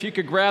If you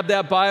could grab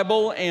that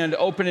Bible and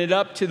open it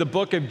up to the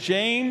book of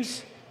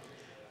James,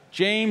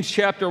 James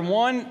chapter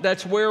 1,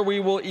 that's where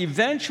we will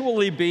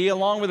eventually be,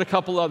 along with a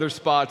couple other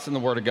spots in the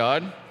Word of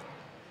God.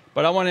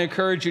 But I want to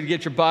encourage you to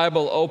get your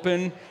Bible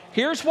open.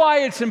 Here's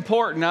why it's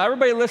important. Now,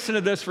 everybody listen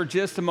to this for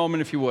just a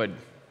moment, if you would.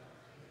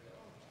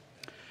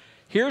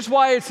 Here's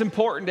why it's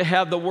important to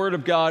have the Word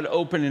of God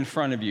open in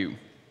front of you.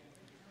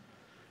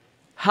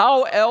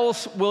 How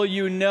else will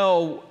you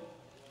know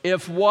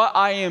if what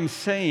I am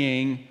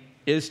saying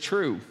is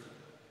true?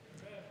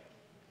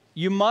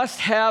 You must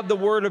have the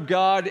Word of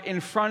God in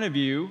front of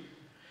you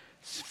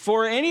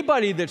for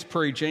anybody that's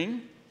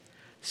preaching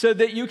so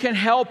that you can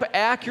help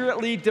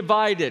accurately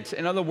divide it.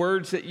 In other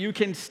words, that you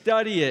can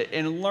study it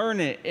and learn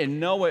it and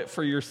know it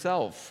for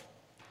yourself.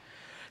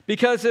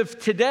 Because if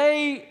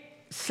today,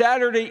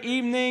 Saturday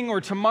evening,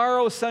 or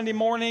tomorrow, Sunday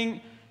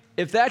morning,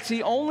 if that's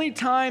the only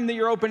time that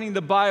you're opening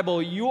the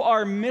Bible, you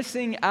are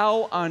missing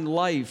out on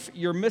life.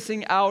 You're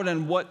missing out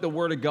on what the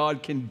Word of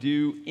God can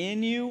do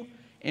in you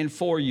and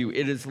for you.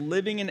 It is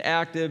living and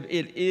active.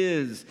 It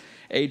is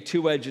a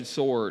two-edged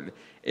sword.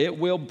 It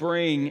will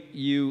bring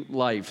you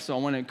life. So I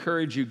want to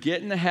encourage you,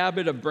 get in the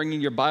habit of bringing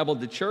your Bible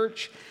to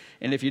church.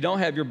 And if you don't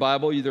have your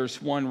Bible,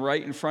 there's one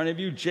right in front of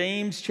you,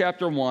 James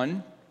chapter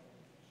 1.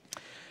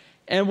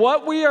 And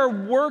what we are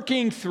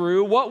working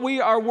through, what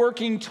we are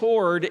working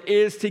toward,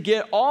 is to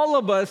get all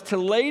of us to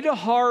lay to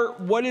heart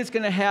what is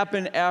going to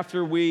happen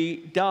after we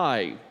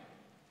die.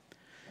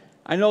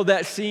 I know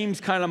that seems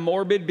kind of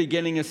morbid,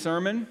 beginning a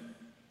sermon.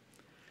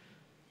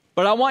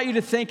 But I want you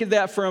to think of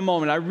that for a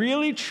moment. I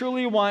really,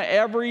 truly want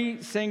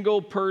every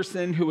single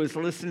person who is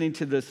listening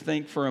to this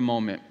think for a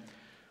moment.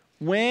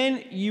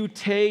 When you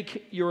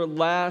take your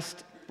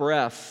last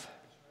breath,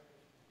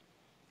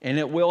 and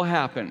it will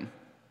happen,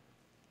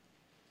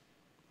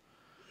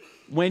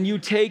 when you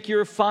take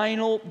your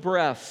final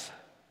breath,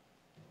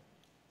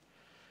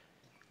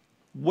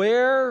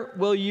 where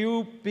will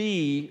you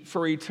be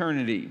for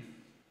eternity?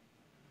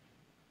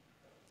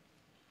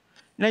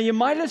 Now, you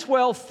might as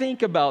well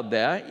think about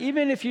that.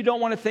 Even if you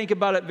don't want to think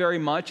about it very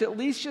much, at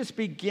least just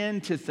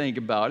begin to think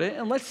about it.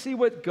 And let's see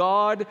what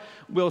God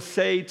will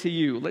say to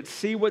you. Let's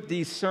see what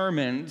these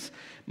sermons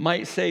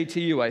might say to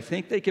you. I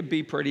think they could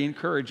be pretty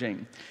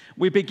encouraging.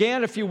 We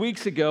began a few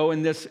weeks ago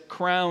in this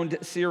crowned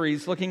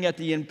series looking at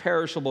the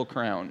imperishable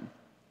crown.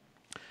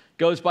 It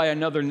goes by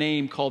another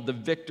name called the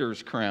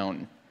victor's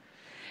crown.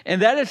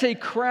 And that is a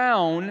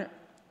crown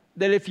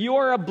that if you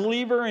are a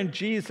believer in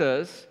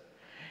Jesus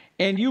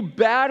and you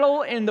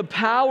battle in the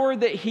power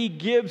that He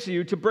gives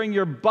you to bring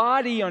your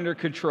body under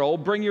control,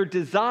 bring your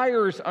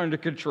desires under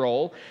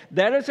control,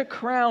 that is a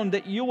crown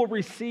that you will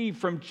receive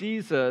from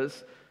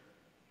Jesus,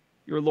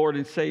 your Lord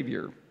and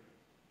Savior.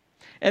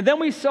 And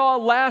then we saw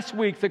last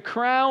week the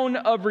crown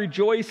of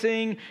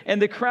rejoicing, and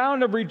the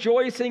crown of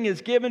rejoicing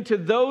is given to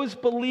those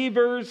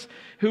believers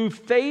who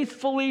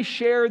faithfully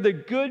share the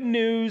good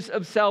news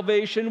of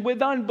salvation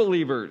with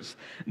unbelievers,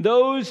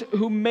 those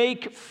who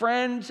make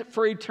friends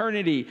for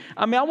eternity.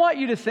 I want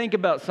you to think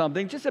about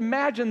something. Just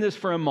imagine this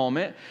for a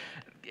moment.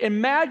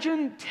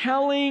 Imagine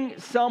telling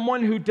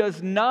someone who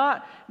does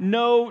not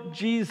know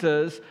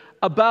Jesus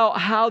about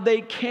how they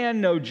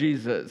can know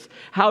Jesus,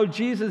 how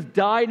Jesus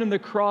died on the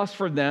cross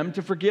for them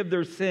to forgive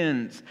their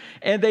sins.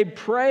 And they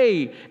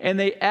pray and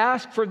they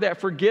ask for that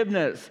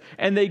forgiveness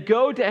and they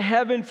go to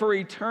heaven for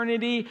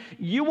eternity.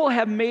 You will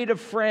have made a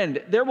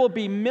friend. There will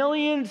be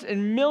millions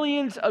and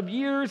millions of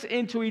years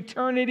into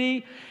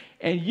eternity,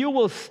 and you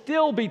will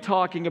still be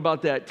talking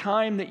about that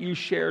time that you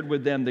shared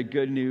with them the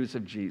good news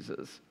of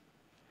Jesus.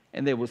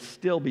 And they will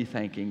still be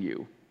thanking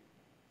you.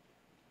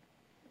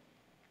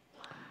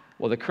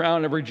 Well, the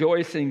crown of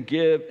rejoicing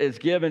is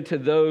given to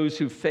those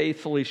who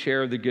faithfully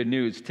share the good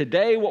news.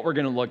 Today, what we're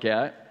going to look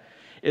at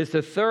is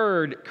the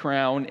third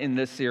crown in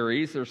this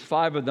series. There's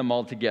 5 of them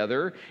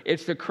altogether.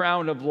 It's the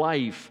crown of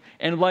life.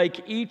 And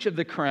like each of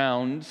the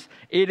crowns,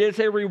 it is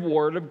a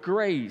reward of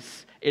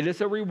grace. It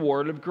is a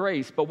reward of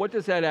grace. But what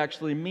does that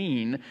actually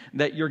mean,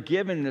 that you're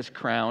given this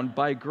crown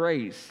by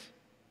grace?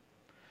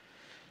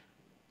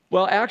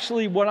 Well,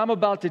 actually, what I'm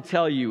about to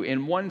tell you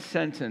in one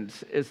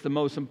sentence is the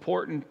most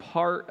important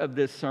part of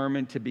this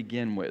sermon to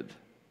begin with.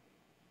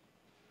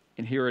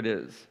 And here it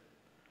is.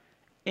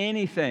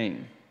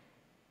 Anything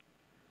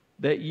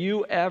that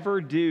you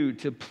ever do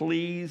to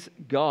please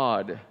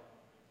God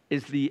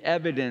is the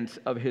evidence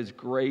of His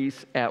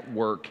grace at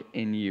work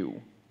in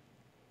you.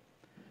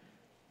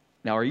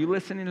 Now, are you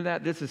listening to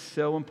that? This is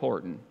so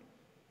important.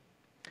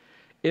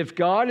 If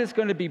God is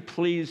going to be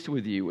pleased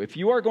with you, if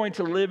you are going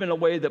to live in a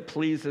way that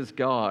pleases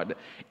God,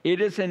 it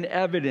is an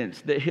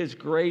evidence that His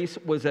grace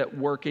was at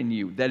work in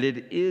you, that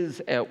it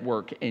is at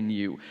work in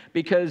you,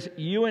 because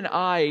you and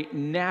I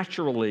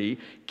naturally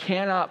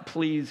cannot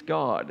please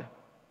God.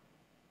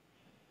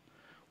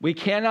 We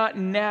cannot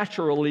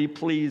naturally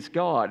please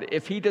God.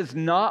 If he does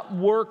not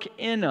work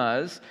in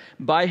us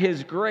by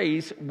his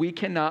grace, we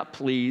cannot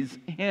please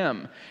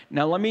him.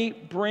 Now let me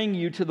bring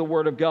you to the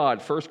word of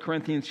God, 1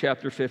 Corinthians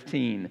chapter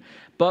 15.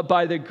 But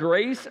by the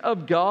grace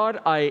of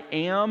God, I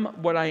am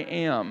what I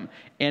am,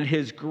 and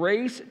his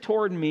grace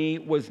toward me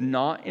was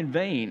not in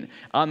vain.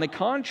 On the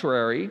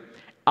contrary,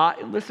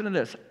 listen to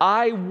this,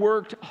 I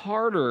worked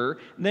harder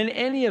than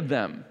any of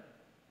them,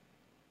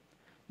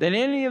 than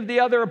any of the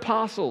other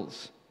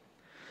apostles.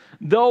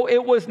 Though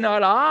it was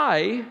not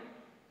I,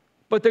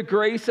 but the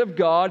grace of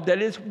God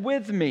that is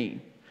with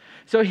me.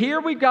 So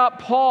here we've got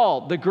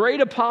Paul, the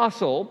great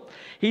apostle.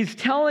 He's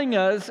telling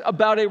us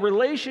about a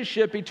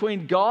relationship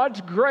between God's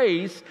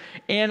grace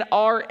and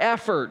our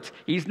effort.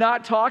 He's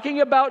not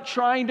talking about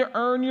trying to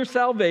earn your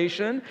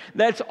salvation.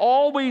 That's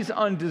always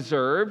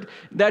undeserved.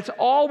 That's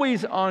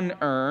always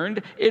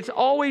unearned. It's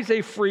always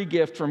a free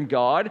gift from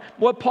God.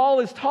 What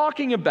Paul is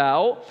talking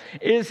about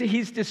is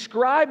he's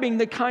describing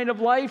the kind of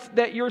life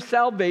that your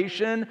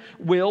salvation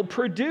will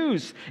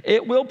produce.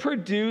 It will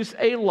produce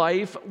a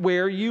life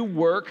where you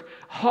work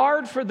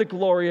hard for the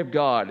glory of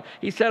God.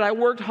 He said, I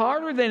worked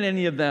harder than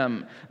any of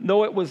them,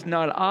 though it was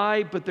not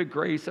I, but the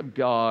grace of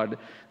God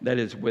that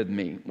is with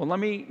me. Well, let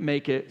me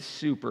make it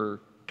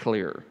super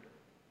clear.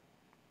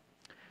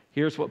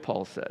 Here's what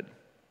Paul said.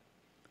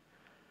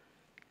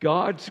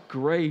 God's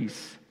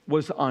grace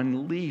was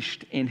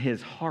unleashed in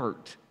his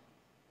heart,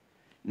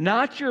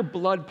 not your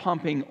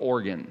blood-pumping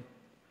organ.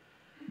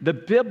 The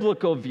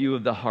biblical view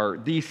of the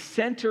heart, the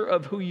center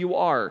of who you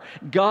are.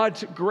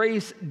 God's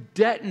grace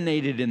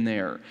detonated in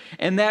there.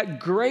 And that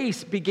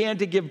grace began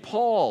to give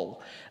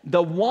Paul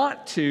the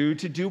want to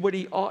do what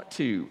he ought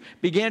to.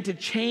 Began to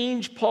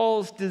change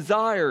Paul's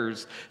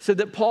desires so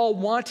that Paul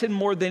wanted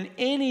more than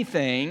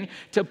anything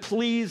to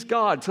please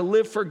God, to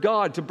live for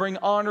God, to bring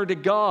honor to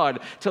God,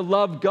 to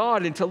love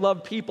God and to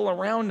love people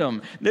around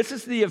him. This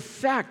is the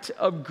effect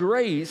of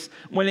grace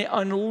when it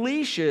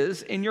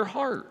unleashes in your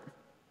heart.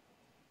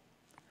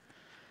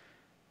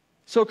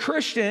 So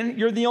Christian,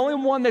 you're the only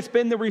one that's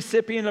been the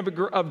recipient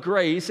of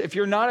grace. If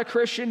you're not a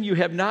Christian, you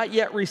have not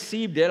yet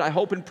received it. I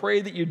hope and pray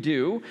that you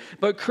do.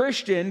 But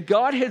Christian,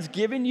 God has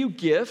given you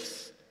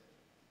gifts.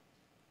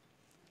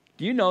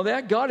 Do you know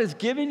that? God has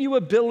given you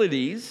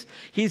abilities.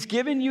 He's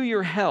given you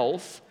your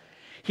health.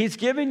 He's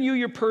given you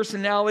your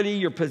personality,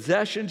 your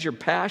possessions, your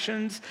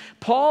passions.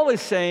 Paul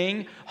is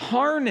saying,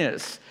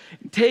 harness.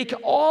 Take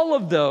all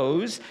of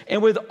those,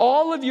 and with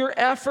all of your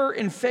effort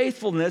and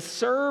faithfulness,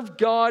 serve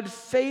God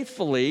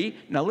faithfully.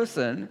 Now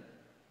listen,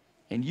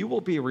 and you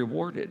will be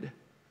rewarded.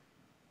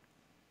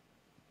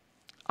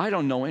 I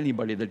don't know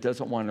anybody that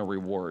doesn't want a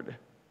reward.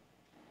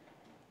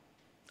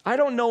 I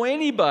don't know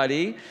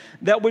anybody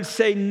that would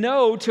say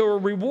no to a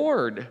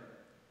reward.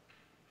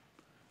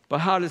 But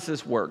how does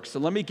this work? So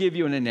let me give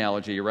you an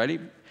analogy. You ready?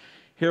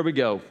 Here we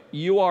go.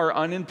 You are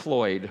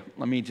unemployed.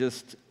 Let me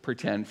just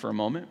pretend for a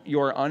moment.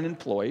 You are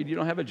unemployed. You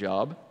don't have a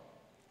job.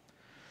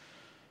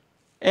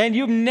 And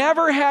you've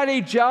never had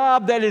a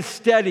job that is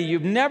steady.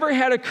 You've never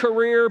had a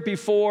career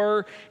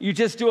before. You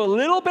just do a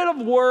little bit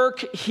of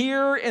work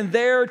here and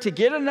there to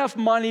get enough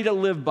money to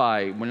live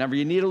by. Whenever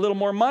you need a little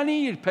more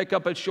money, you pick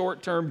up a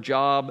short-term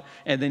job,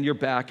 and then you're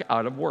back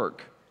out of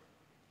work.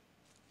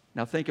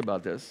 Now think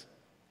about this.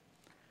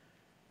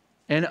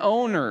 An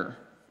owner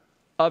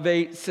of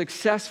a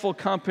successful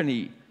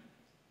company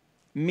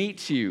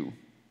meets you,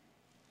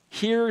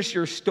 hears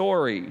your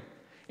story,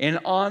 and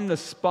on the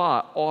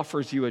spot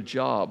offers you a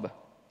job.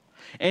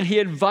 And he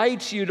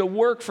invites you to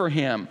work for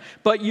him.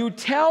 But you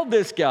tell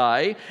this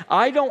guy,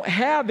 I don't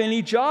have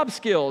any job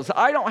skills.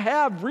 I don't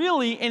have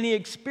really any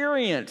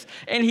experience.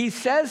 And he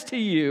says to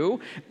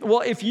you,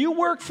 well, if you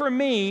work for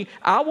me,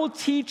 I will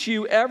teach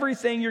you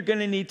everything you're going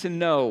to need to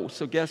know.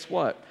 So guess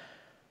what?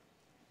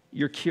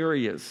 You're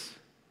curious.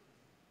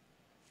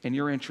 And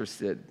you're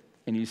interested,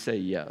 and you say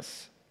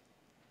yes.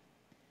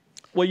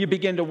 Well, you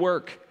begin to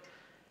work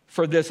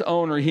for this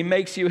owner. He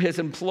makes you his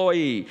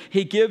employee.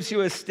 He gives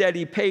you a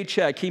steady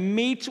paycheck. He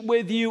meets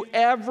with you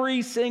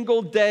every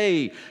single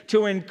day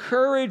to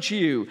encourage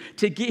you.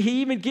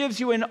 He even gives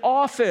you an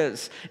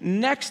office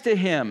next to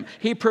him.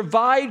 He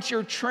provides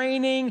your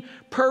training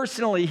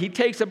personally. He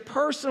takes a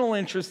personal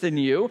interest in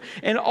you.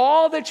 And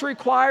all that's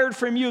required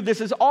from you,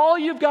 this is all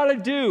you've got to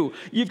do.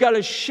 You've got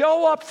to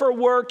show up for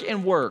work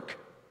and work.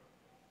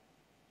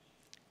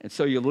 And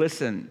so you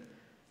listen,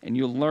 and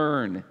you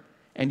learn,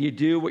 and you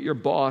do what your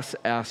boss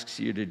asks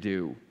you to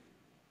do.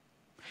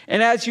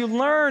 And as you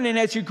learn, and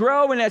as you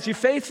grow, and as you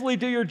faithfully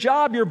do your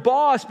job, your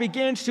boss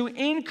begins to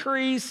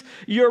increase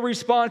your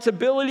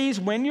responsibilities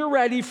when you're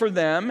ready for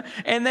them,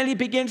 and then he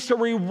begins to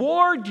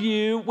reward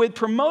you with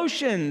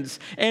promotions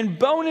and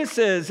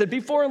bonuses. And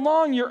before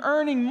long, you're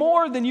earning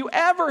more than you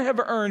ever have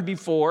earned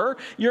before.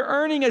 You're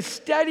earning a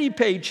steady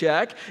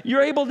paycheck.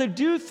 You're able to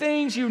do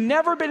things you've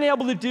never been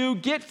able to do,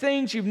 get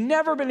things you've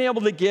never been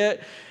able to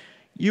get.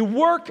 You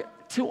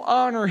work to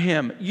honor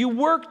him. You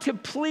work to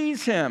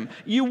please him.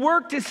 You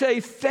work to say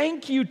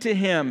thank you to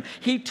him.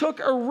 He took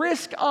a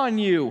risk on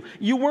you.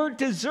 You weren't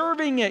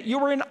deserving it. You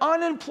were an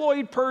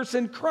unemployed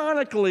person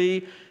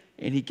chronically,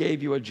 and he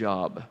gave you a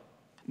job.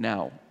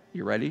 Now,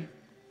 you ready?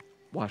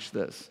 Watch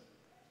this.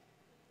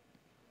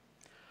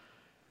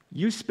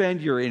 You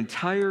spend your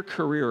entire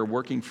career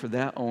working for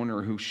that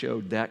owner who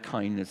showed that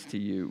kindness to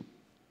you.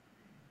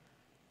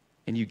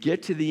 And you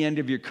get to the end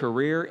of your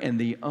career, and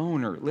the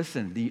owner,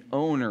 listen, the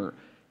owner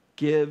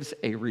gives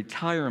a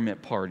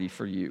retirement party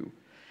for you.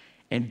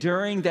 And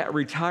during that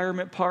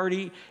retirement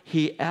party,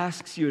 he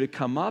asks you to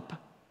come up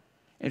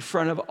in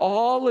front of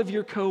all of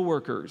your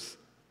coworkers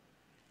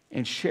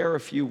and share a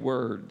few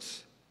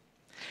words.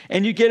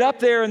 And you get up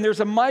there and there's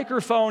a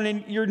microphone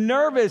and you're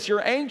nervous,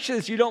 you're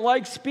anxious, you don't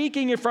like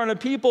speaking in front of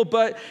people,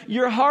 but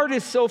your heart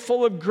is so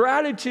full of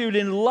gratitude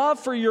and love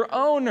for your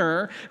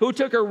owner who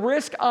took a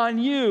risk on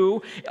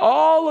you.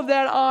 All of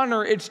that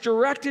honor, it's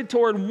directed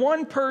toward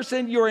one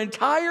person. Your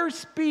entire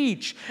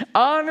speech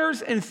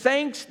honors and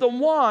thanks the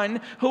one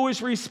who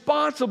is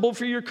responsible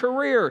for your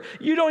career.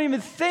 You don't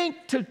even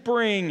think to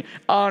bring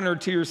honor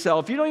to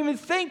yourself. You don't even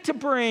think to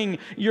bring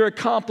your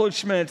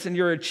accomplishments and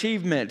your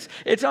achievements.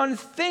 It's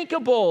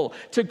unthinkable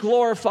to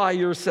glorify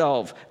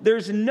yourself.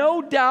 There's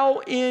no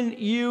doubt in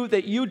you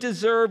that you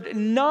deserved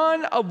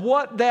none of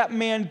what that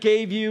man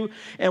gave you,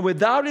 and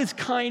without his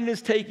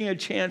kindness taking a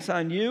chance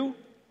on you,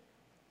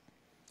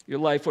 your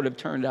life would have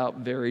turned out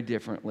very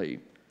differently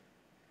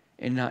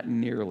and not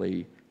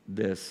nearly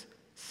this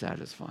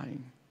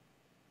satisfying.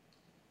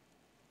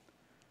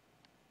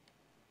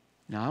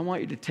 Now, I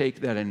want you to take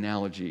that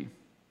analogy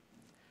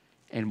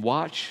and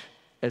watch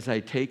as I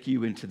take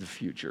you into the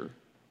future.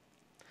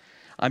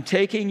 I'm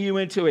taking you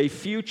into a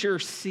future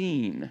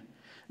scene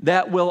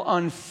that will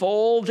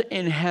unfold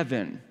in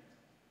heaven.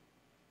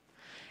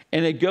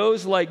 And it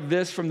goes like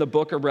this from the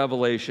book of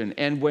Revelation.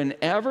 And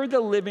whenever the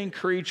living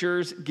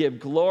creatures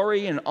give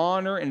glory and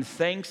honor and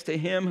thanks to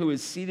him who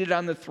is seated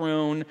on the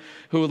throne,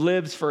 who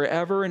lives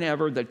forever and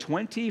ever, the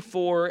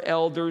 24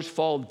 elders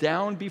fall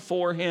down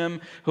before him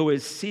who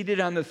is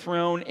seated on the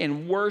throne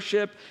and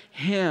worship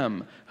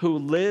him who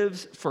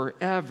lives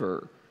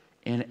forever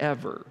and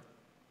ever.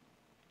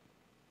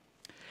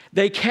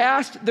 They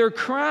cast their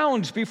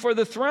crowns before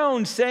the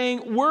throne,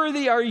 saying,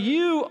 "Worthy are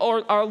you,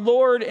 our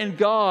Lord and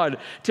God,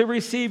 to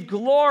receive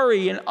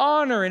glory and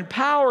honor and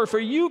power, for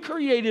you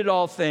created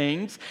all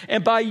things,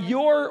 and by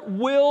your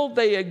will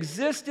they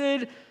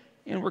existed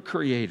and were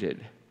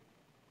created."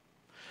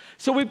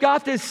 So we've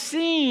got this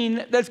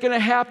scene that's going to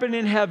happen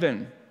in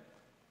heaven.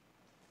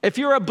 If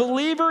you're a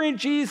believer in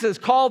Jesus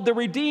called the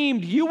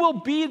redeemed, you will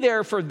be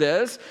there for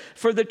this.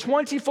 For the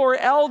 24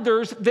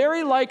 elders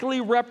very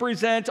likely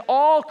represent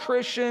all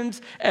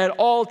Christians at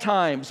all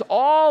times,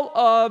 all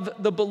of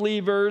the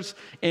believers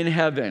in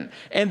heaven.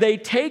 And they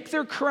take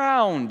their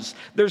crowns,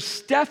 their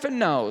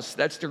Stephanos,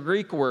 that's the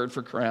Greek word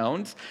for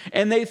crowns,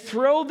 and they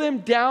throw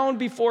them down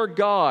before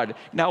God.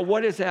 Now,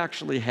 what is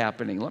actually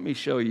happening? Let me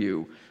show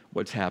you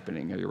what's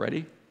happening. Are you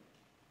ready?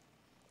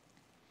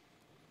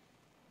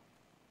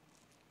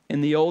 In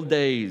the old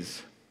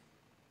days,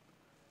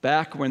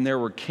 back when there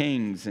were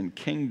kings and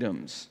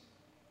kingdoms,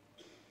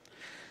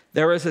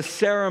 there was a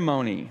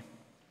ceremony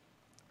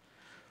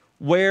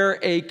where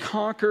a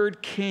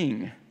conquered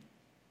king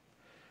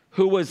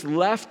who was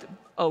left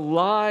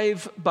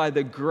alive by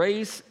the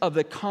grace of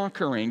the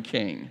conquering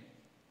king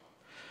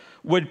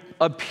would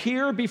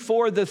appear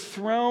before the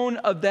throne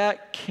of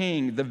that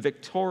king, the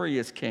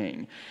victorious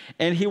king,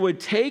 and he would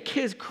take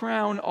his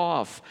crown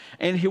off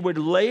and he would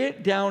lay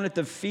it down at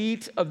the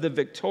feet of the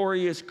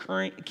victorious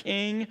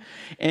king,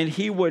 and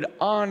he would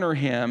honor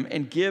him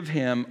and give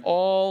him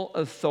all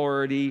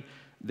authority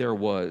there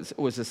was. It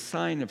was a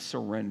sign of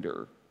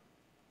surrender.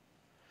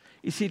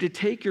 You see, to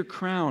take your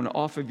crown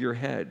off of your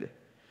head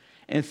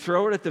and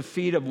throw it at the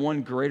feet of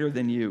one greater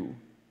than you,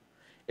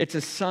 it's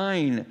a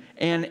sign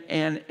and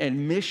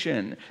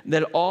admission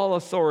that all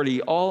authority,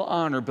 all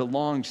honor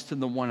belongs to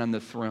the one on the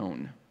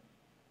throne.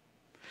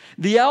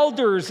 The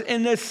elders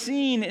in this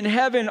scene in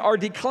heaven are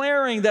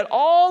declaring that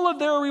all of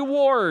their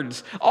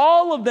rewards,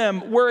 all of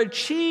them were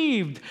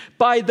achieved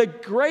by the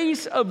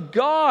grace of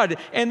God,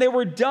 and they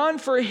were done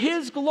for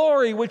his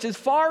glory, which is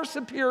far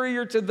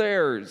superior to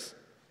theirs.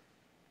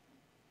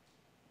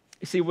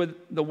 You see, with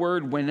the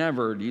word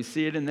whenever, do you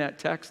see it in that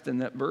text, in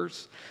that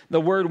verse?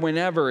 The word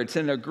whenever, it's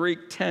in a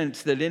Greek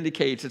tense that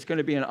indicates it's going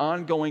to be an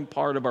ongoing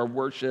part of our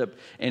worship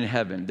in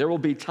heaven. There will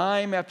be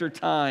time after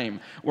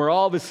time where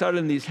all of a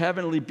sudden these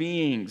heavenly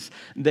beings,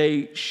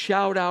 they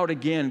shout out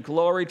again,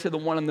 glory to the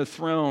one on the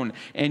throne.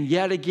 And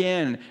yet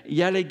again,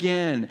 yet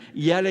again,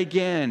 yet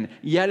again,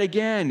 yet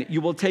again,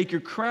 you will take your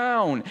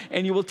crown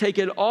and you will take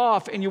it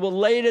off and you will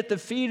lay it at the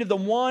feet of the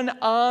one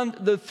on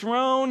the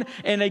throne.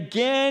 And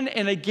again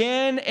and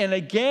again and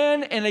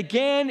again and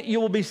again,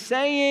 you will be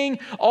saying,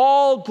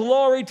 all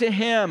glory to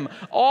him,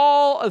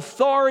 all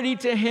authority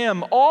to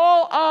him,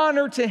 all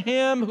honor to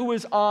him who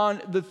is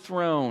on the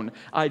throne.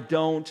 I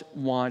don't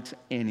want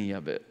any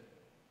of it.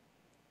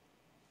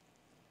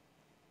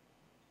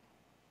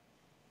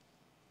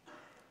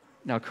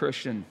 Now,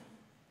 Christian,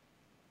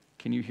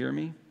 can you hear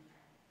me?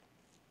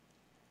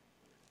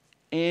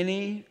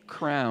 Any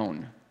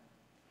crown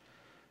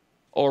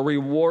or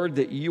reward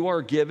that you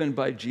are given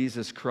by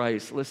Jesus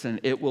Christ, listen,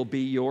 it will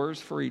be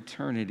yours for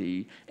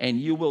eternity, and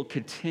you will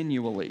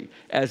continually,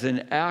 as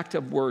an act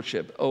of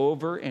worship,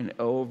 over and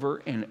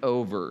over and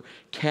over,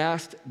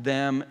 cast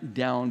them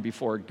down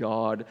before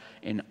God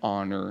in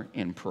honor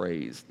and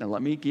praise. Now,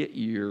 let me get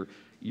your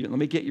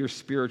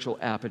spiritual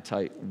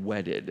appetite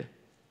whetted.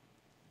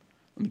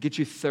 Let me get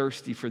you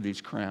thirsty for these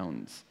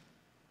crowns.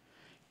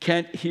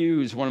 Kent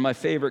Hughes, one of my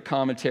favorite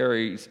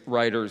commentaries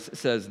writers,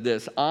 says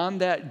this: on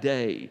that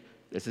day,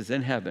 this is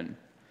in heaven,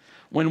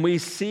 when we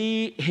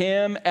see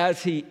him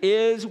as he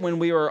is, when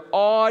we are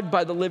awed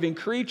by the living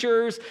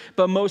creatures,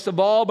 but most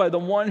of all by the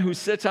one who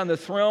sits on the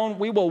throne,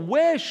 we will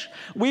wish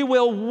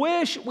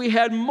we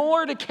had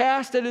more to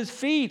cast at his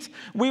feet.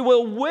 We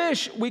will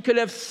wish we could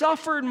have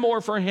suffered more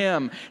for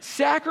him,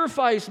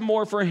 sacrificed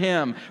more for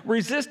him,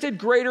 resisted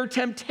greater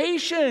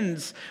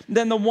temptations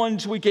than the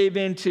ones we gave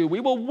into.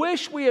 We will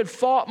wish we had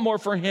fought more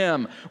for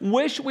him,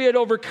 wish we had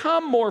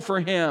overcome more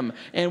for him,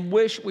 and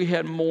wish we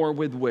had more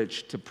with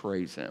which to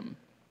praise him.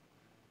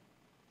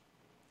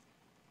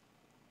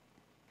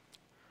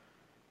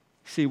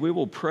 See, we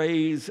will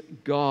praise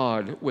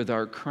God with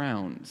our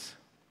crowns,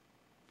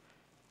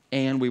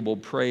 and we will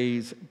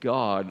praise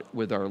God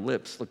with our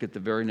lips. Look at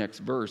the very next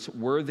verse.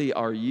 Worthy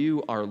are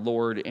you, our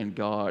Lord and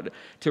God,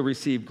 to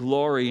receive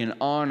glory and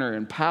honor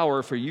and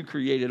power, for you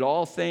created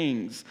all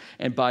things,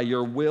 and by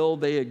your will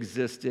they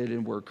existed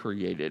and were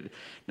created.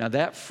 Now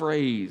that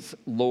phrase,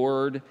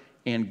 Lord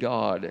and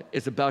God,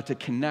 is about to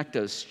connect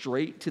us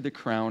straight to the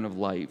crown of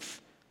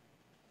life,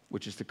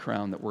 which is the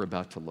crown that we're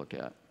about to look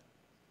at.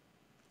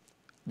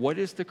 What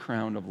is the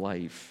crown of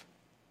life?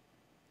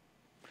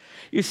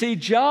 You see,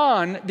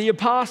 John, the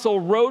apostle,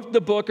 wrote the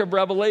book of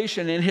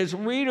Revelation, and his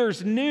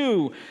readers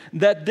knew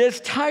that this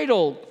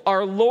title,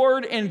 our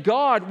Lord and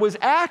God, was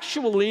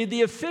actually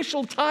the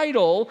official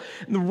title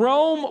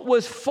Rome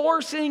was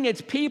forcing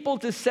its people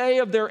to say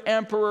of their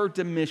emperor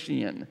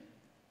Domitian.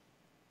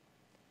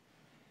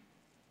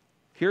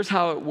 Here's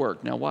how it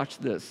worked. Now watch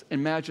this.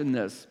 Imagine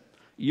this.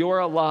 You're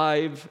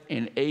alive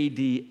in AD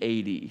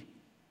 80.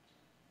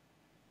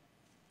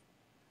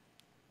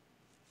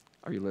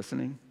 Are you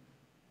listening?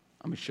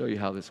 I'm going to show you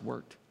how this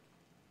worked.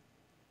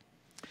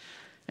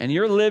 And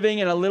you're living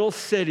in a little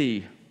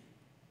city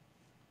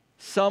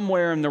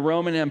somewhere in the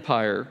Roman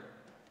Empire,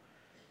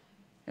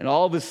 and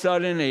all of a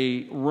sudden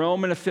a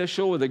Roman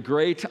official with a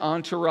great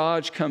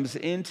entourage comes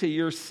into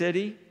your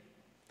city,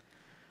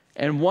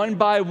 and one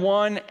by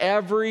one,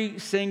 every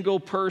single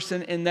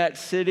person in that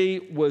city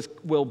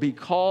will be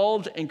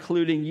called,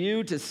 including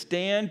you, to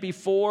stand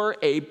before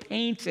a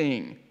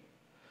painting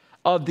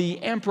of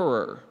the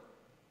emperor.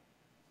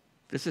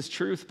 This is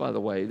truth, by the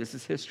way. This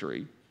is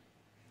history.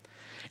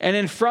 And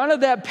in front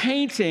of that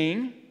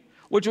painting,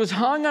 which was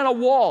hung on a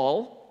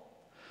wall,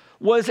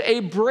 was a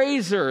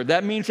brazier.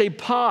 That means a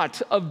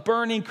pot of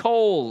burning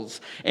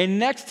coals. And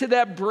next to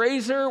that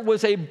brazier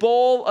was a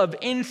bowl of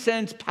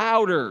incense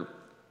powder.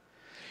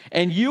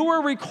 And you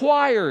were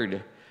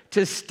required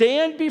to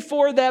stand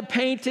before that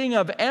painting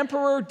of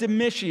Emperor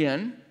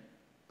Domitian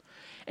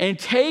and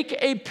take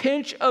a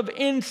pinch of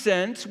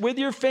incense with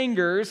your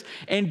fingers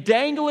and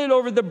dangle it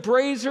over the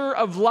brazier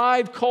of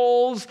live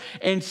coals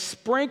and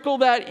sprinkle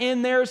that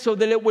in there so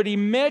that it would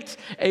emit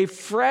a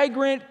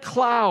fragrant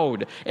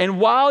cloud. And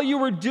while you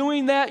were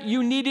doing that,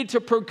 you needed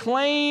to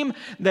proclaim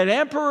that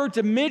Emperor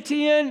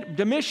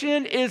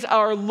Domitian is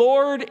our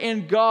Lord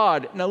and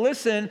God. Now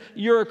listen,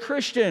 you're a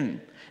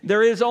Christian.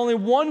 There is only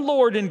one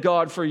Lord and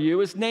God for you.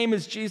 His name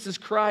is Jesus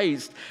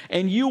Christ.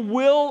 And you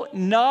will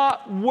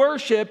not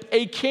worship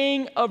a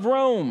king of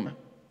Rome.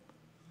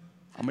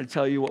 I'm going to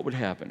tell you what would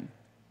happen.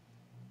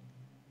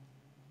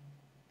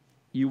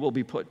 You will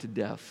be put to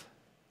death.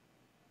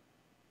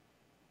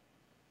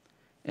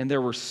 And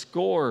there were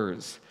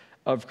scores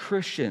of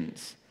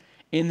Christians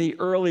in the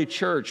early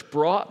church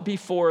brought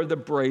before the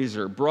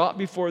brazier, brought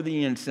before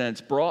the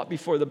incense, brought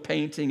before the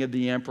painting of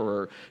the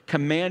emperor,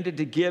 commanded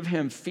to give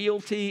him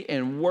fealty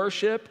and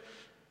worship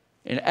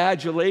and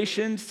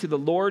adulations to the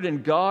Lord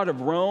and God of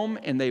Rome,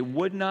 and they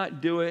would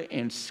not do it,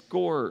 and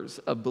scores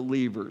of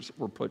believers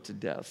were put to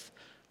death.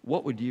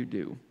 What would you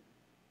do?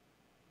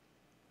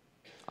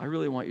 I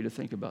really want you to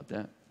think about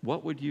that.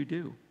 What would you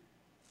do?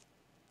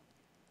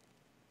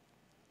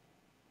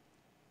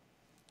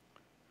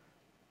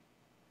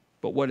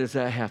 But what does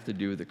that have to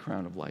do with the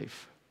crown of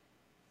life?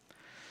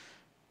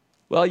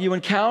 Well, you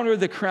encounter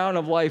the crown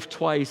of life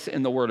twice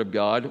in the Word of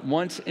God.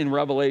 Once in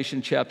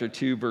Revelation chapter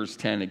 2, verse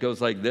 10. It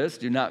goes like this: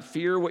 do not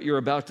fear what you're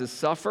about to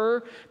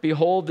suffer.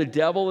 Behold, the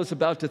devil is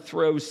about to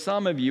throw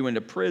some of you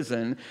into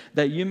prison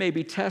that you may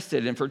be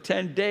tested. And for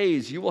 10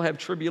 days you will have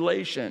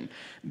tribulation.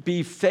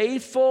 Be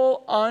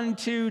faithful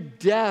unto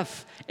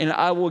death, and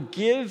I will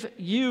give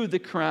you the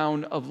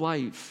crown of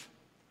life.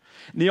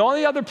 The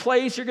only other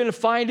place you're going to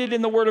find it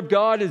in the Word of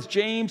God is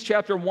James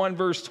chapter 1,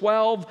 verse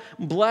 12.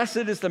 Blessed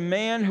is the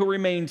man who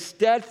remains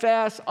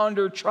steadfast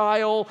under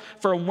trial,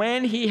 for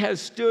when he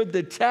has stood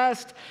the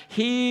test,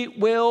 he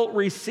will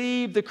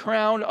receive the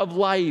crown of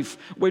life,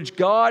 which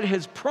God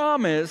has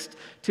promised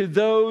to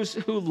those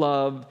who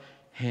love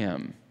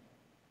him.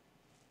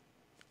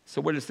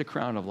 So what is the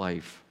crown of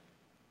life?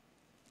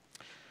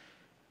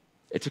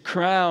 It's a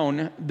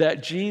crown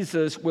that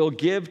Jesus will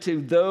give to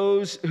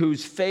those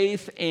whose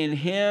faith in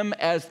him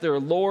as their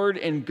Lord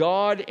and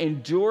God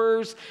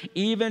endures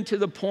even to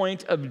the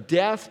point of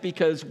death,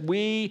 because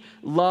we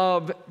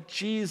love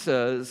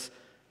Jesus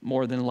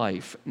more than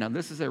life. Now,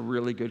 this is a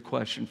really good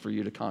question for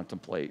you to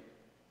contemplate.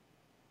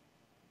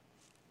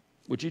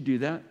 Would you do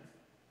that?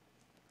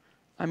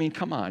 I mean,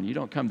 come on, you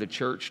don't come to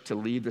church to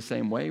leave the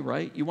same way,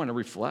 right? You want to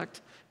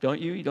reflect,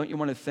 don't you? Don't you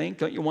want to think?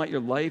 Don't you want your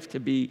life to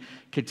be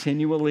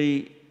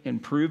continually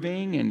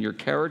improving and your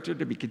character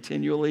to be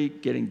continually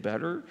getting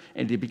better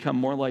and to become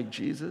more like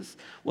Jesus?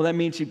 Well, that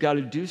means you've got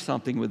to do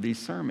something with these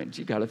sermons.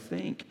 You've got to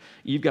think.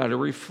 You've got to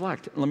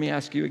reflect. Let me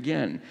ask you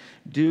again.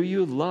 Do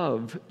you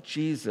love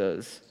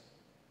Jesus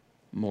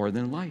more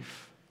than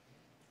life?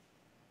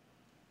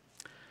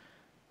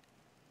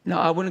 Now,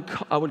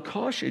 I would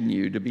caution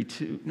you to be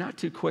not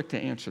too quick to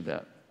answer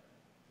that,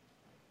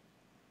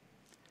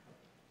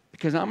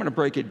 because I'm going to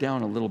break it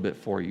down a little bit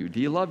for you.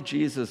 Do you love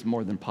Jesus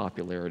more than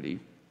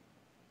popularity?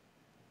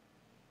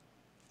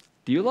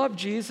 Do you love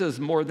Jesus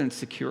more than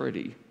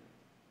security?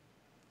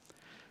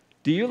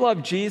 Do you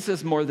love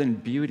Jesus more than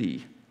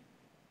beauty?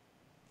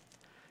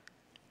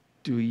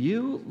 Do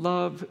you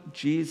love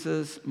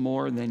Jesus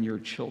more than your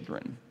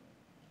children?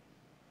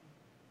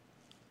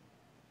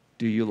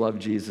 Do you love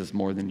Jesus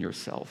more than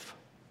yourself?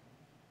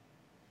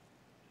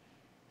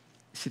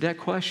 See, that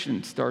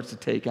question starts to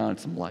take on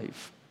some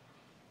life.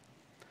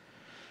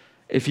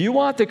 If you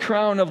want the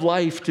crown of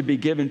life to be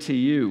given to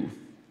you,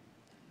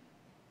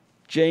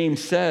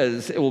 James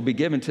says it will be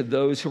given to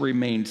those who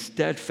remain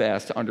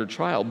steadfast under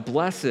trial.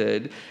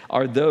 Blessed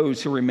are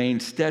those who remain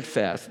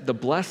steadfast. The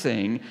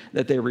blessing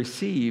that they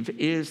receive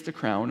is the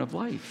crown of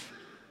life.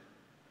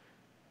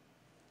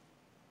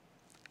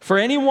 For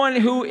anyone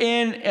who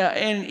in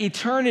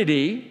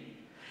eternity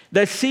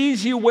that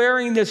sees you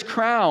wearing this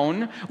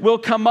crown will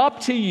come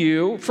up to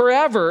you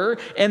forever,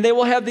 and they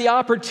will have the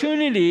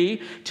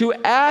opportunity to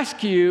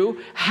ask you,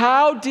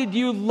 how did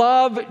you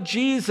love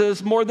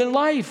Jesus more than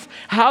life?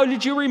 How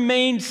did you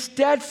remain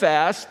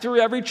steadfast through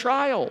every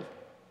trial?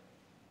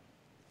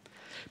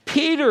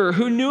 Peter,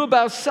 who knew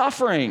about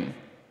suffering,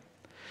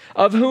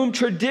 of whom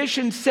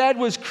tradition said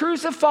was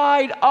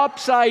crucified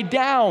upside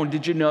down.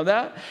 Did you know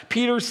that?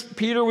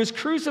 Peter was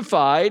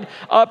crucified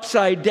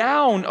upside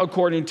down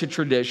according to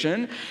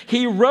tradition.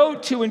 He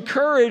wrote to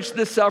encourage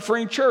the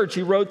suffering church.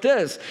 He wrote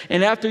this: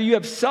 "And after you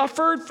have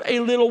suffered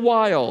a little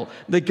while,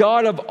 the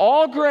God of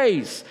all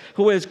grace,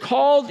 who has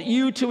called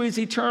you to his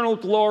eternal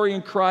glory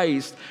in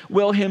Christ,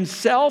 will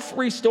himself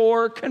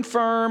restore,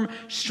 confirm,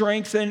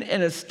 strengthen,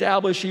 and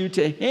establish you.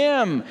 To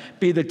him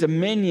be the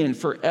dominion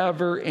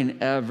forever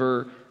and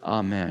ever.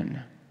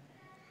 Amen."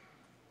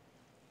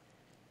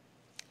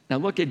 Now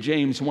look at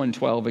James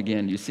 1:12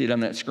 again. You see it on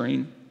that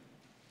screen?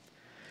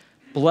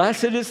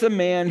 Blessed is the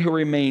man who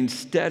remains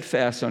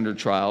steadfast under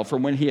trial, for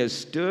when he has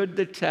stood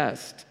the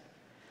test,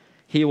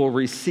 he will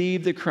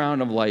receive the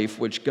crown of life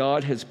which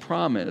God has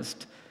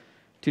promised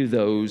to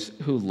those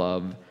who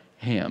love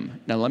him.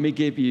 Now let me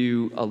give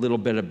you a little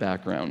bit of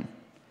background.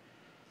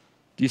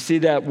 Do you see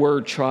that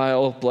word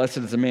trial? Blessed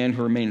is the man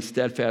who remains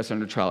steadfast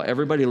under trial.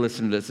 Everybody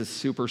listen to this. It's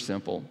super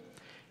simple.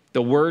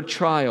 The word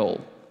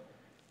trial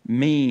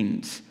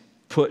means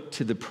put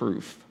to the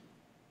proof.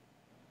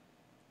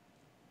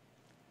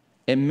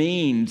 It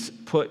means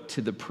put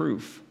to the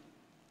proof.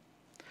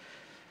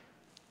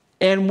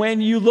 And when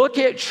you look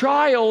at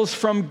trials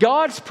from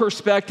God's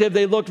perspective,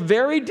 they look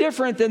very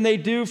different than they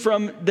do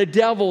from the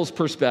devil's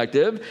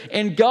perspective.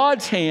 In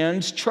God's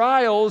hands,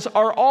 trials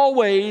are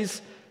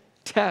always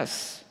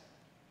tests.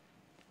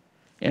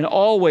 And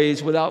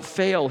always, without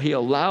fail, he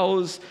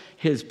allows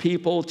his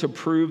people to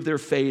prove their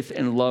faith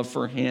and love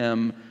for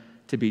him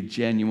to be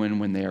genuine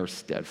when they are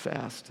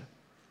steadfast.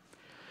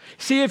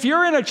 See, if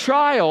you're in a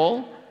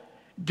trial,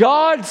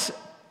 God's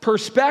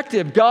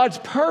perspective, God's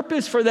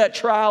purpose for that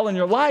trial in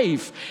your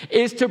life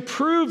is to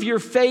prove your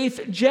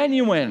faith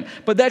genuine.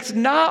 But that's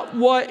not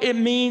what it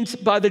means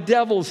by the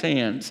devil's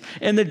hands.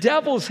 In the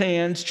devil's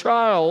hands,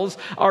 trials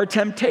are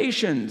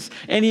temptations,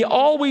 and he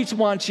always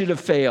wants you to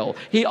fail.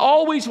 He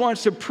always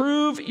wants to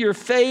prove your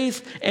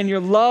faith and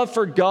your love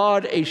for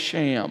God a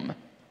sham.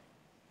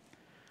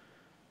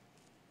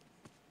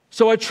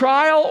 So a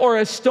trial or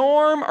a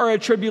storm or a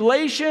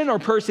tribulation or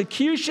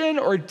persecution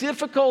or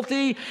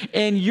difficulty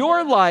in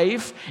your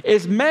life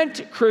is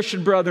meant,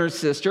 Christian brother and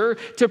sister,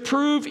 to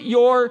prove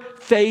your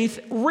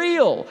faith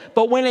real.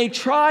 But when a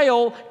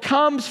trial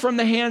comes from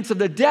the hands of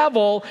the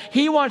devil,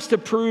 he wants to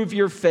prove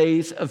your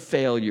faith a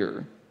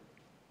failure.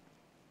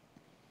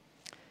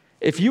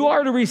 If you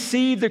are to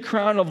receive the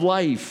crown of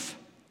life,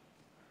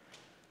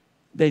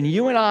 then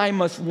you and I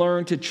must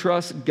learn to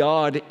trust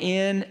God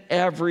in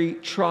every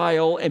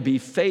trial and be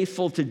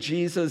faithful to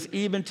Jesus,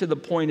 even to the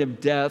point of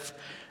death,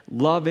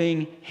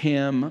 loving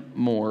him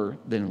more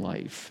than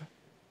life.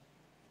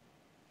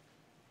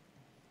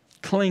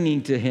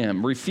 Clinging to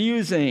him,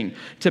 refusing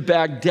to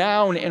back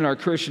down in our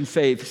Christian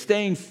faith,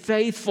 staying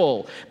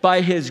faithful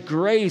by his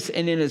grace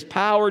and in his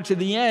power to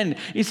the end.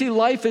 You see,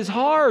 life is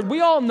hard.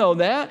 We all know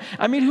that.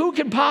 I mean, who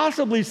can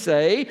possibly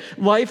say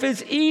life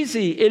is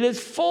easy? It is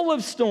full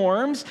of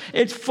storms,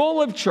 it's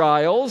full of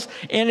trials,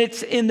 and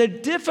it's in the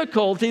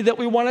difficulty that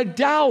we want to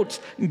doubt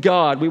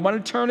God. We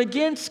want to turn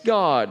against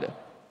God.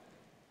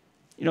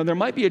 You know, there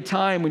might be a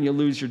time when you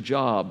lose your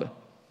job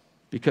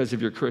because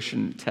of your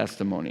Christian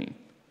testimony.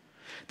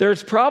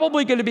 There's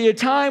probably going to be a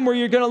time where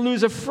you're going to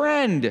lose a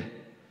friend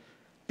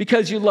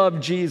because you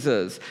love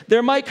Jesus.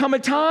 There might come a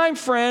time,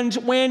 friends,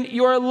 when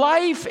your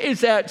life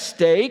is at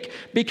stake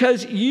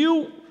because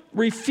you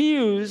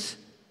refuse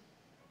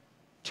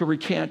to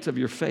recant of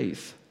your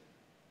faith.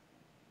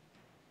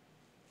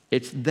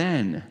 It's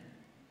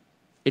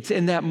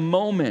in that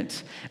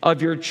moment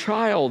of your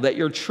trial that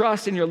your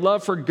trust and your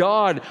love for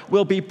God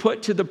will be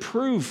put to the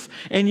proof.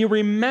 And you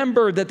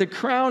remember that the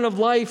crown of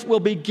life will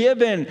be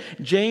given.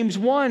 James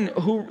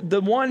 1, the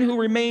one who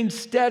remained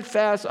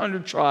steadfast under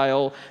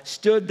trial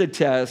stood the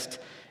test,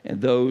 and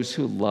those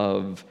who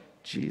love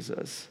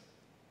Jesus.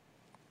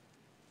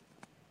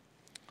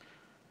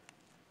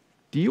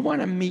 Do you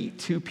want to meet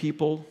two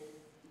people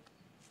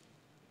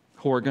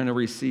who are going to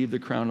receive the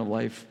crown of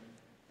life?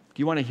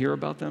 Do you want to hear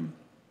about them?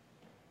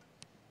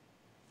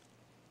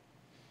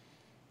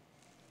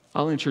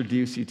 I'll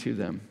introduce you to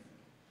them.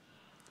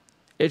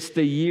 It's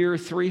the year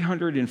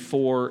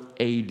 304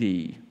 AD.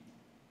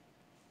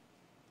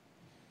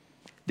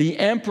 The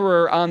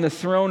emperor on the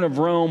throne of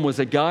Rome was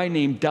a guy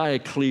named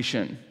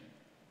Diocletian.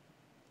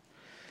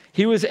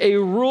 He was a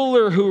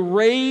ruler who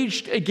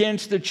raged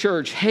against the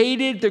church,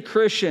 hated the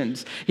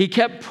Christians. He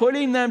kept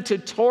putting them to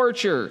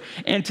torture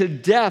and to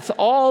death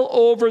all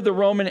over the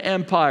Roman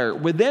Empire.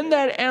 Within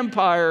that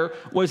empire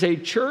was a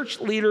church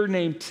leader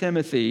named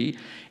Timothy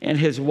and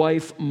his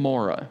wife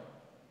Maura.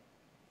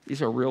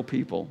 These are real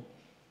people.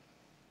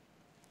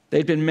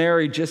 They'd been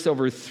married just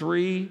over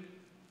 3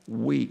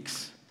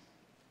 weeks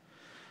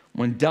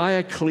when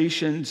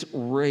Diocletian's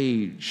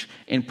rage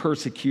and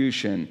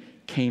persecution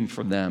came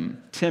from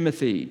them.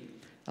 Timothy,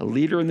 a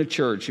leader in the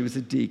church, he was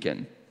a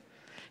deacon.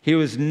 He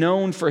was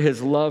known for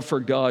his love for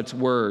God's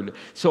word.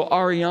 So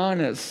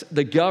Arianus,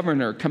 the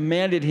governor,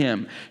 commanded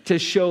him to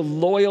show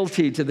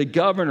loyalty to the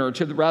governor,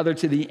 to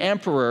the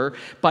emperor,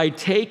 by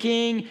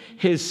taking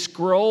his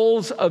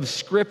scrolls of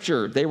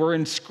scripture. They were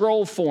in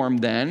scroll form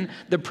then.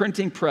 The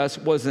printing press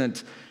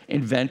wasn't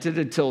invented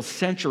until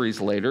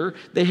centuries later.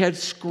 They had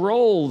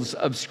scrolls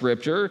of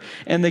scripture,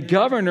 and the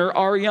governor,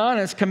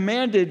 Arianus,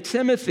 commanded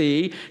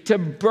Timothy to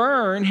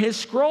burn his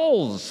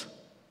scrolls.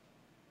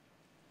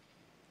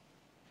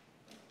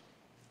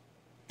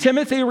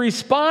 Timothy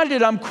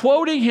responded, I'm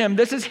quoting him,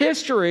 this is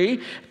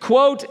history,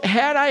 quote,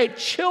 had I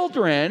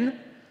children,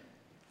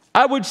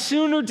 I would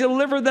sooner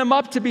deliver them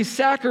up to be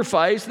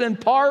sacrificed than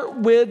part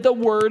with the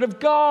word of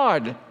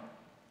God.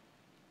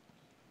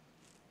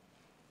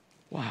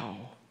 Wow.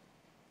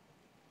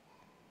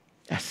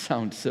 That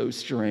sounds so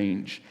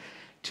strange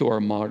to our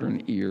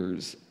modern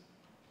ears,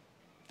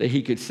 that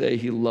he could say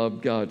he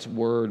loved God's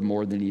word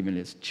more than even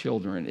his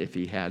children if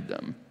he had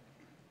them.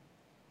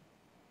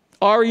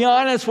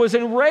 Arianus was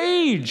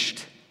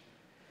enraged.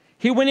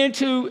 He went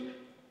into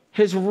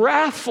his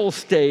wrathful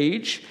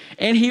stage,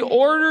 and he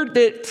ordered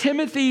that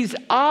Timothy's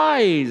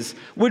eyes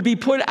would be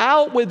put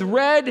out with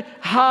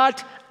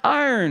red-hot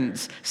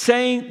irons,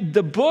 saying,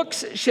 the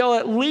books shall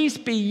at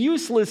least be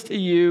useless to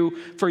you,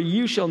 for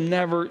you shall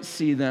never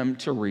see them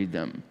to read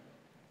them.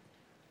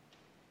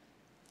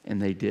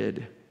 And they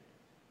did.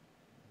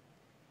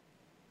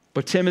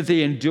 But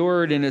Timothy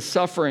endured in his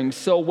suffering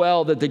so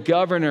well that the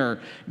governor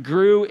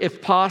grew, if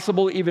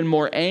possible, even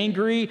more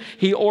angry.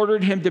 He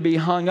ordered him to be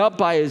hung up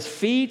by his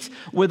feet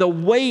with a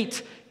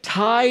weight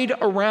tied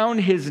around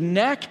his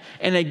neck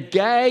and a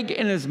gag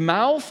in his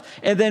mouth.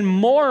 And then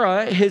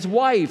Maura, his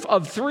wife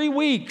of 3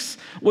 weeks,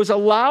 was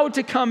allowed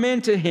to come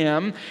into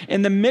him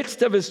in the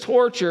midst of his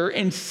torture,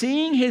 and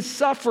seeing his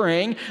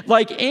suffering,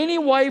 like any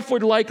wife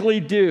would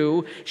likely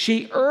do,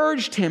 she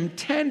urged him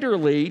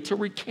tenderly to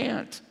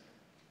recant,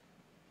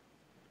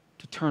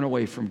 to turn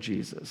away from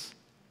Jesus.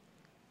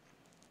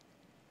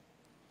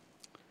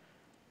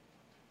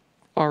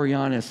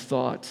 Arianus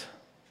thought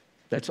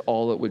that's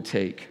all it would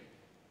take.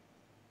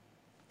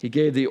 He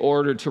gave the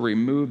order to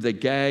remove the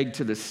gag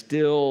to the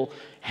still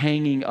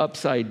hanging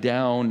upside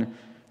down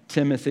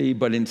Timothy,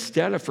 but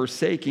instead of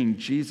forsaking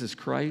Jesus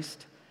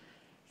Christ,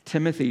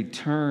 Timothy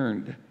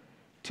turned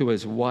to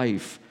his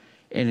wife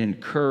and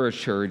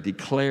encouraged her,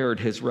 declared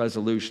his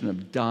resolution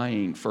of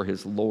dying for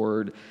his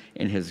Lord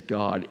and his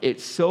God.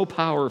 It so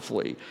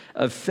powerfully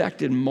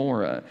affected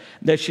Mora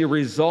that she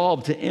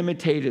resolved to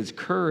imitate his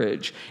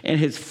courage and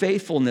his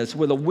faithfulness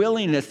with a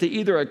willingness to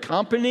either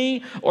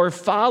accompany or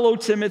follow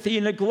Timothy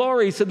into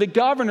glory. So the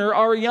governor,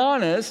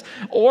 Arianus,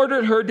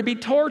 ordered her to be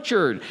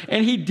tortured,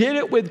 and he did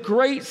it with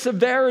great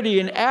severity.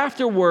 And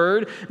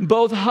afterward,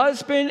 both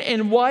husband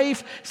and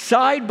wife,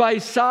 side by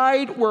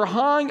side, were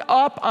hung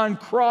up on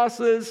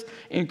crosses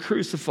and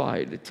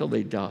crucified till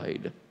they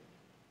died.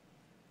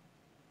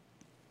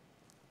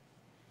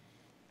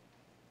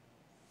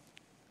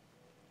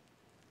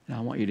 Now,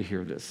 I want you to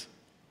hear this.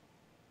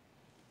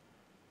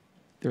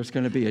 There's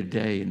going to be a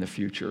day in the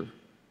future.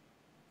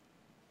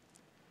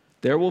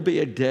 There will be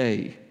a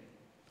day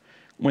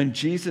when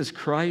Jesus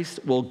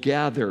Christ will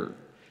gather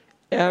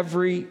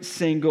every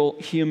single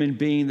human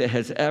being that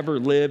has ever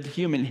lived.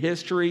 Human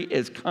history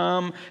has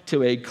come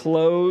to a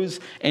close,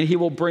 and he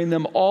will bring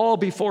them all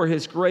before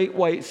his great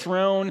white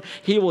throne.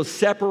 He will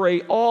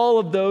separate all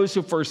of those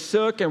who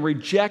forsook and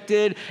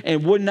rejected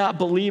and would not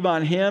believe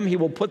on him. He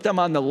will put them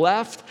on the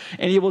left,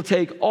 and he will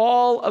take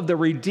all of the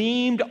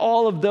redeemed,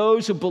 all of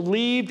those who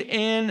believed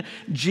in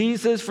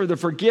Jesus for the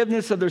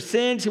forgiveness of their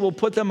sins. He will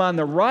put them on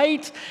the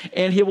right,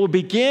 and he will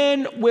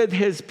begin with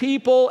his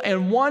people,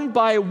 and one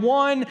by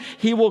one,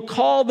 he will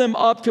call them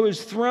up to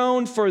his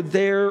throne for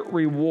their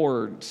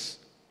rewards.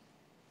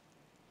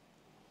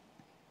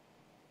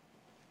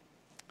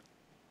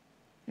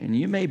 And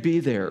you may be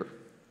there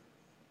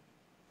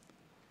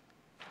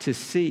to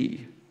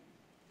see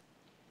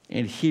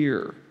and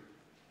hear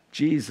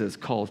Jesus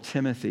call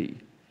Timothy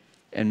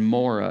and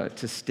Mora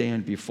to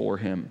stand before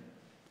him.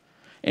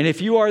 And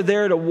if you are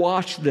there to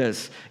watch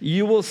this,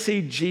 you will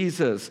see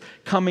Jesus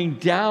coming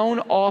down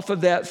off of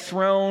that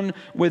throne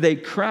with a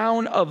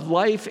crown of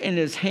life in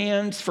his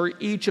hands for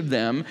each of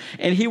them.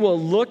 And he will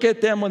look at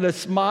them with a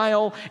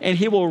smile, and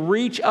he will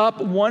reach up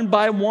one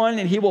by one,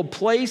 and he will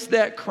place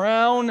that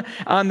crown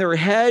on their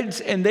heads,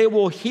 and they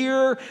will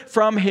hear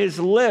from his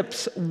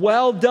lips,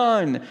 "Well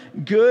done,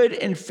 good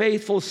and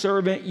faithful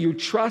servant. You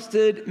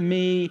trusted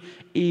me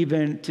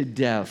even to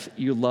death.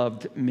 You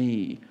loved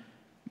me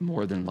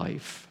more than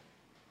life."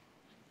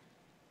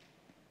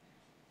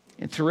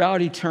 And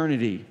throughout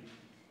eternity,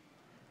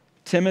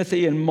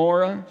 Timothy and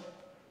Mora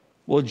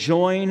will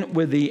join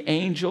with the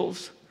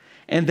angels,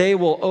 and they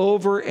will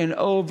over and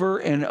over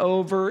and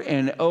over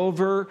and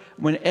over,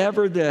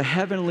 whenever the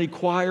heavenly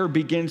choir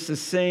begins to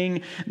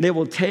sing, they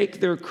will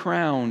take their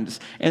crowns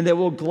and they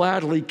will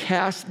gladly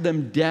cast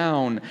them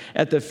down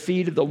at the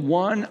feet of the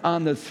one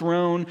on the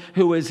throne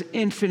who is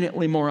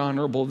infinitely more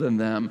honorable than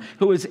them,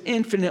 who is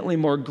infinitely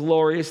more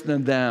glorious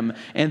than them,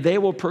 and they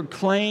will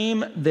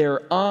proclaim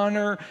their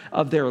honor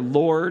of their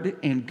Lord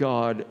and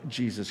God,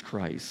 Jesus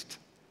Christ.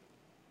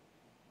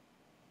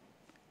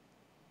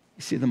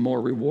 You see, the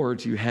more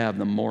rewards you have,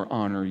 the more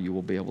honor you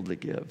will be able to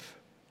give.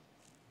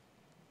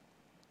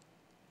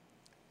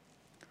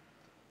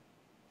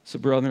 So,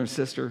 brother and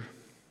sister,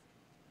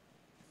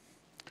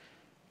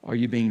 are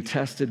you being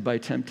tested by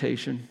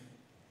temptation?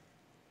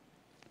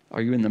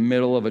 Are you in the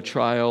middle of a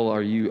trial?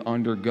 Are you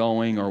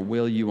undergoing, or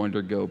will you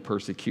undergo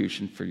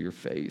persecution for your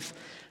faith?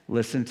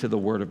 Listen to the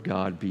word of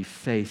God. Be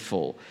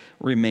faithful.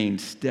 Remain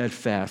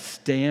steadfast.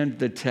 Stand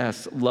the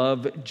test.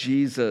 Love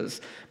Jesus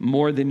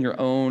more than your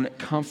own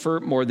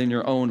comfort, more than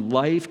your own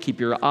life. Keep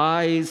your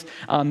eyes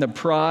on the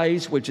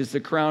prize, which is the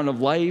crown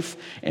of life.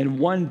 And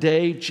one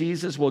day,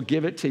 Jesus will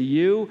give it to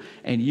you,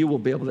 and you will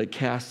be able to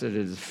cast it at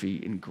his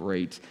feet in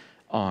great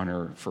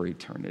honor for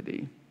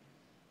eternity.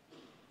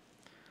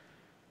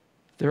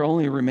 There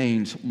only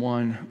remains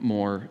one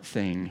more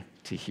thing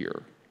to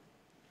hear.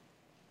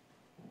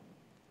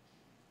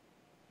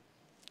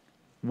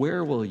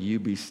 Where will you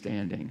be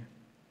standing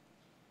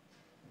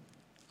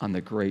on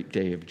the great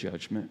day of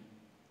judgment?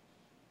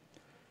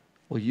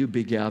 Will you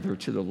be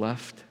gathered to the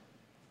left,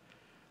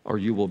 or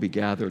you will be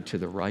gathered to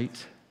the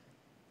right?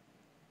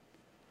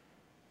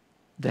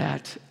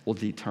 That will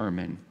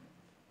determine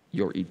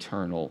your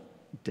eternal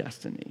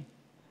destiny.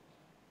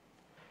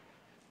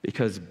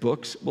 Because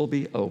books will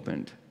be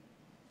opened,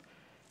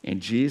 and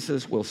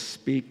Jesus will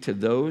speak to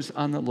those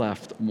on the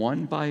left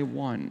one by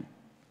one,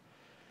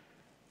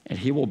 and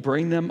he will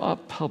bring them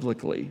up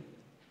publicly.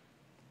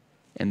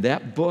 And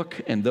that book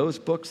and those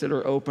books that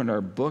are open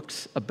are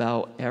books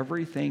about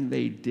everything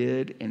they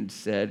did and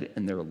said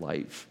in their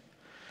life.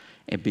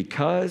 And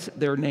because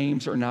their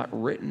names are not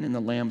written in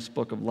the Lamb's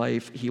book of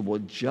life, he will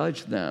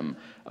judge them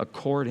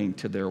according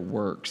to their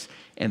works,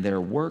 and their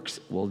works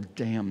will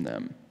damn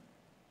them,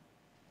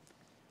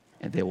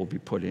 and they will be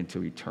put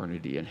into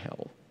eternity in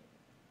hell.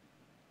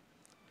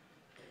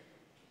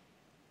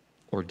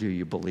 Or do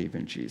you believe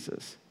in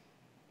Jesus?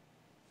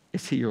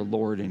 Is he your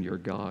Lord and your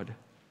God?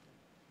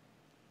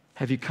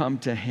 Have you come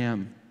to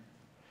him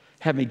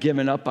having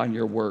given up on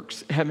your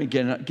works, having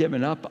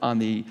given up on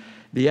the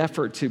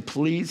effort to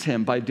please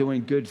him by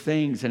doing good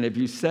things. And if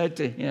you said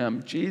to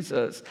him,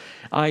 Jesus,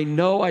 I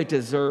know I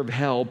deserve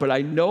hell, but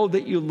I know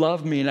that you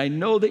love me, and I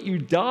know that you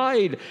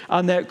died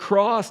on that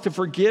cross to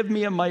forgive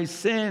me of my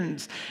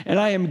sins, and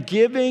I am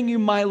giving you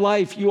my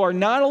life. You are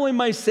not only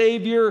my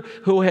Savior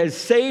who has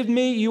saved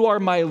me, you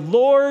are my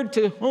Lord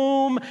to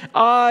whom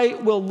I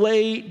will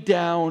lay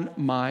down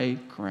my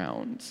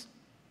crowns.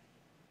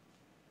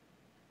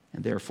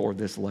 And therefore,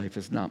 this life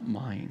is not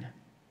mine.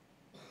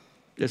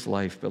 This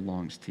life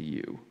belongs to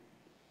you.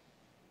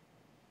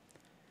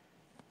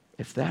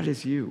 If that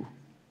is you,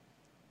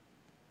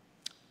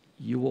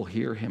 you will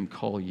hear him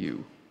call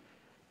you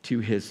to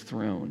his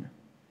throne,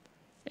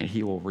 and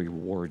he will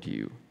reward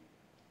you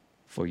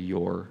for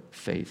your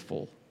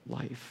faithful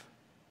life.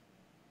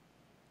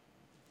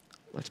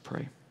 Let's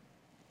pray.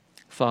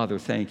 Father,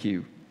 thank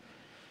you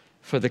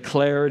for the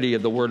clarity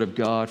of the Word of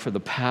God, for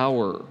the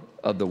power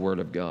of the Word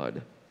of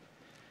God.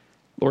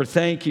 Lord,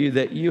 thank you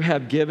that you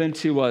have given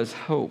to us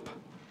hope.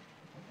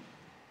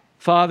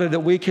 Father, that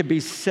we can be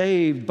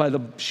saved by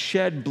the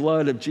shed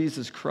blood of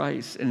Jesus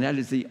Christ, and that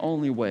is the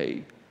only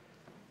way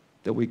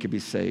that we can be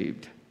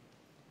saved.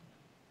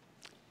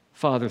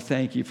 Father,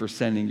 thank you for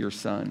sending your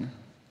Son,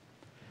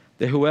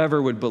 that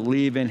whoever would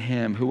believe in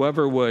him,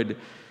 whoever would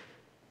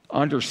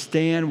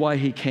understand why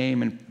he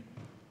came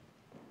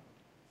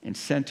and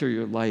center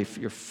your life,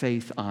 your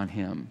faith on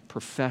him,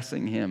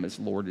 professing him as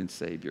Lord and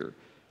Savior,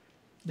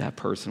 that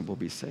person will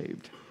be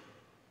saved.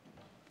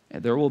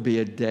 And there will be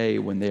a day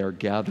when they are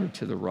gathered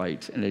to the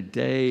right, and a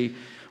day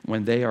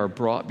when they are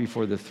brought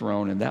before the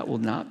throne, and that will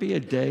not be a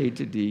day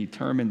to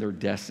determine their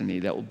destiny.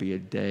 That will be a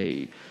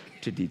day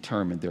to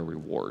determine their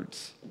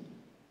rewards.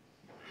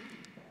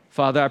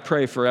 Father, I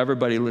pray for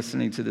everybody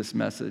listening to this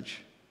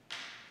message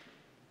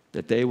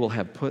that they will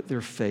have put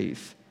their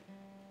faith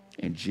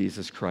in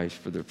Jesus Christ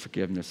for the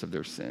forgiveness of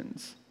their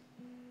sins.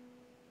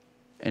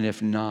 And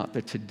if not,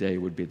 that today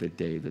would be the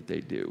day that they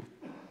do.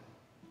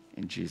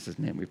 In Jesus'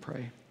 name we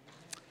pray.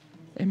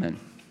 Amen.